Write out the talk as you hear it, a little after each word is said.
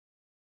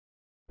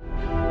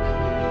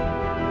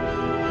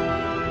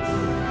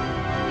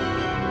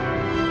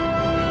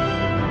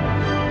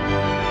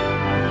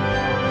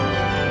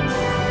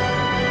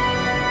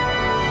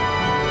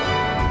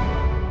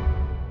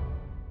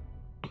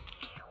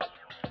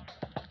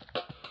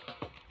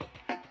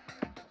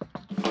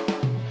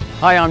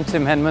Hi, I'm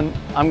Tim Henman.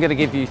 I'm going to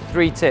give you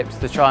 3 tips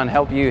to try and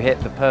help you hit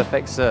the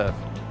perfect serve.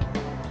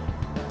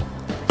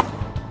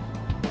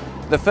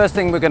 The first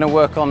thing we're going to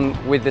work on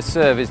with the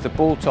serve is the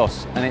ball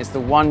toss, and it's the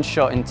one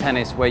shot in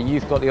tennis where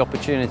you've got the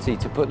opportunity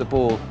to put the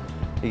ball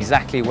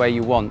exactly where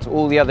you want.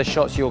 All the other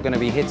shots you're going to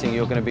be hitting,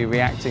 you're going to be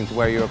reacting to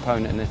where your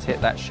opponent has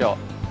hit that shot.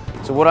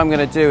 So what I'm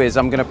going to do is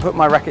I'm going to put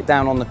my racket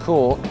down on the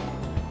court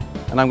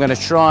and I'm going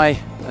to try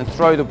and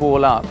throw the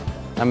ball up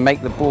and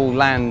make the ball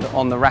land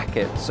on the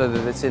racket so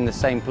that it's in the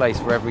same place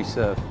for every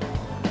serve.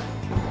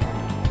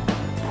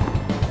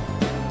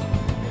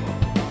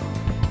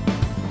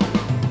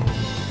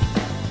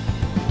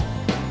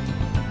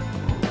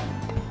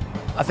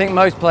 I think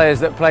most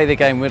players that play the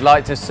game would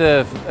like to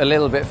serve a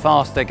little bit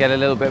faster, get a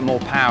little bit more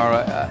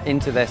power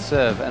into their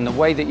serve, and the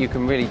way that you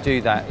can really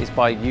do that is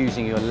by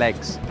using your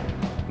legs.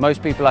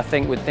 Most people, I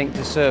think, would think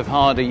to serve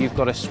harder you've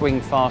got to swing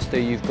faster,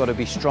 you've got to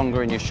be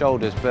stronger in your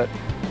shoulders, but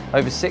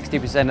over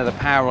 60% of the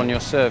power on your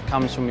serve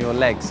comes from your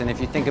legs. And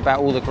if you think about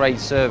all the great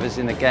servers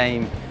in the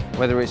game,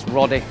 whether it's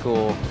Roddick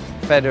or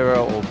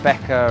Federer or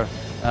Becker,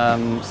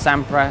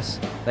 Sampras,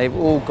 they've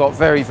all got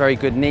very, very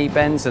good knee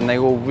bends and they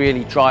all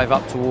really drive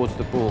up towards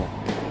the ball.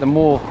 The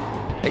more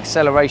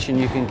acceleration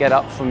you can get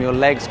up from your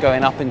legs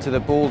going up into the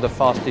ball, the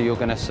faster you're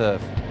going to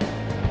serve.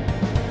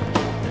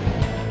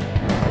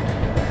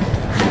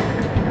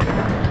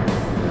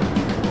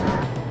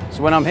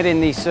 So when I'm hitting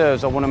these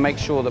serves, I want to make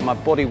sure that my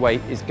body weight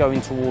is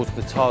going towards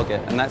the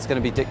target, and that's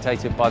going to be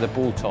dictated by the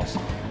ball toss.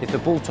 If the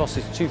ball toss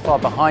is too far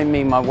behind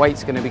me, my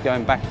weight's going to be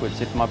going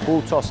backwards. If my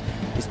ball toss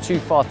is too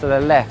far to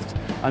the left,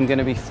 I'm going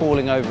to be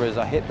falling over as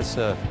I hit the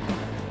serve.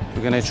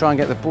 We're going to try and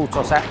get the ball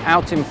toss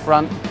out in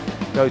front,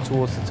 go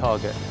towards the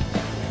target.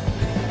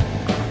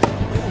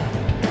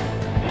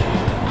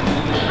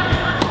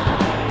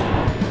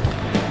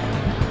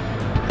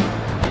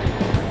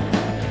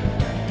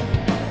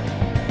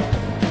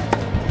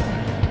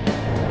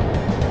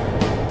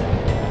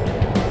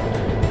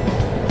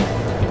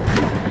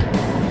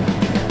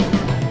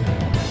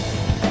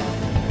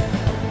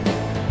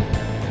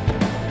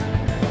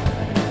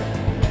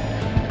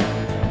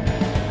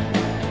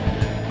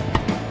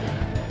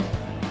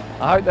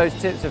 I hope those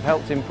tips have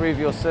helped improve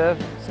your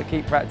serve, so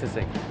keep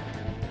practicing.